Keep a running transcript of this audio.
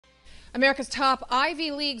America's top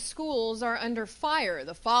Ivy League schools are under fire.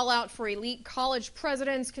 The fallout for elite college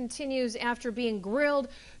presidents continues after being grilled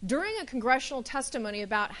during a congressional testimony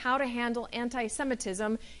about how to handle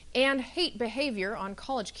anti-Semitism and hate behavior on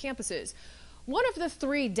college campuses. One of the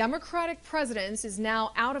three Democratic presidents is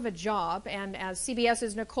now out of a job, and as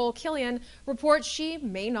CBS's Nicole Killian reports, she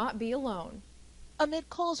may not be alone.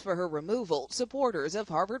 Amid calls for her removal, supporters of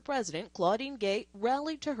Harvard President Claudine Gay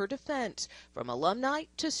rallied to her defense, from alumni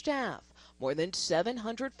to staff. More than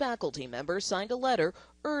 700 faculty members signed a letter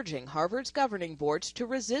urging Harvard's governing boards to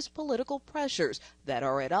resist political pressures that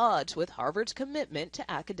are at odds with Harvard's commitment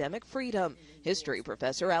to academic freedom. History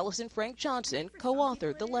professor Allison Frank Johnson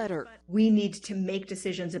co-authored the letter. We need to make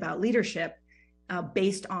decisions about leadership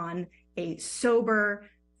based on a sober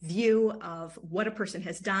view of what a person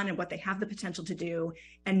has done and what they have the potential to do,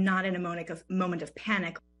 and not in a moment of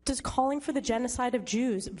panic. Does calling for the genocide of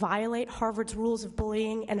Jews violate Harvard's rules of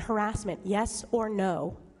bullying and harassment, yes or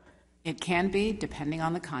no? It can be, depending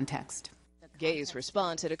on the context. Gay's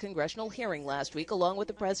response at a congressional hearing last week, along with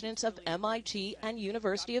the presidents of MIT and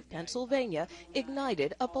University of Pennsylvania,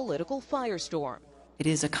 ignited a political firestorm. It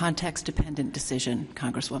is a context-dependent decision,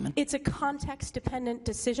 Congresswoman. It's a context-dependent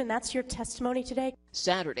decision. That's your testimony today.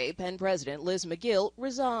 Saturday, Penn President Liz McGill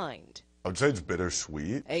resigned. I would say it's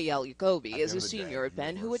bittersweet. Eyal Yacobi is a senior at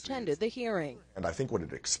Penn who attended the hearing. And I think what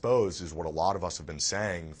it exposed is what a lot of us have been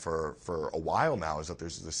saying for a while now, is that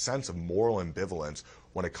there's this sense of moral ambivalence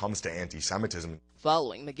when it comes to anti-Semitism.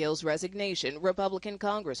 Following McGill's resignation, Republican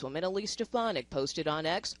Congresswoman Elise Stefanik posted on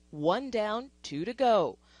X, 1 down, 2 to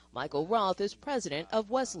go. Michael Roth is president of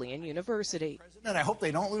Wesleyan University. And I hope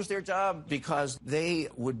they don't lose their job, because they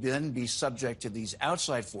would then be subject to these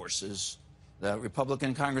outside forces, the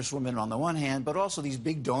Republican Congresswoman on the one hand, but also these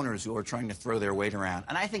big donors who are trying to throw their weight around.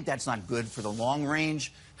 And I think that's not good for the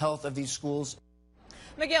long-range health of these schools.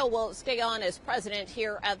 McGill will stay on as president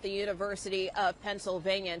here at the University of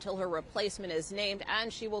Pennsylvania until her replacement is named,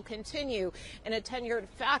 and she will continue in a tenured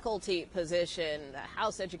faculty position. The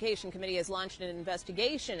House Education Committee has launched an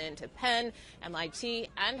investigation into Penn, MIT,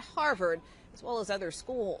 and Harvard, as well as other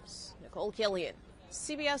schools. Nicole Killian,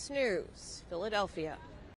 CBS News, Philadelphia.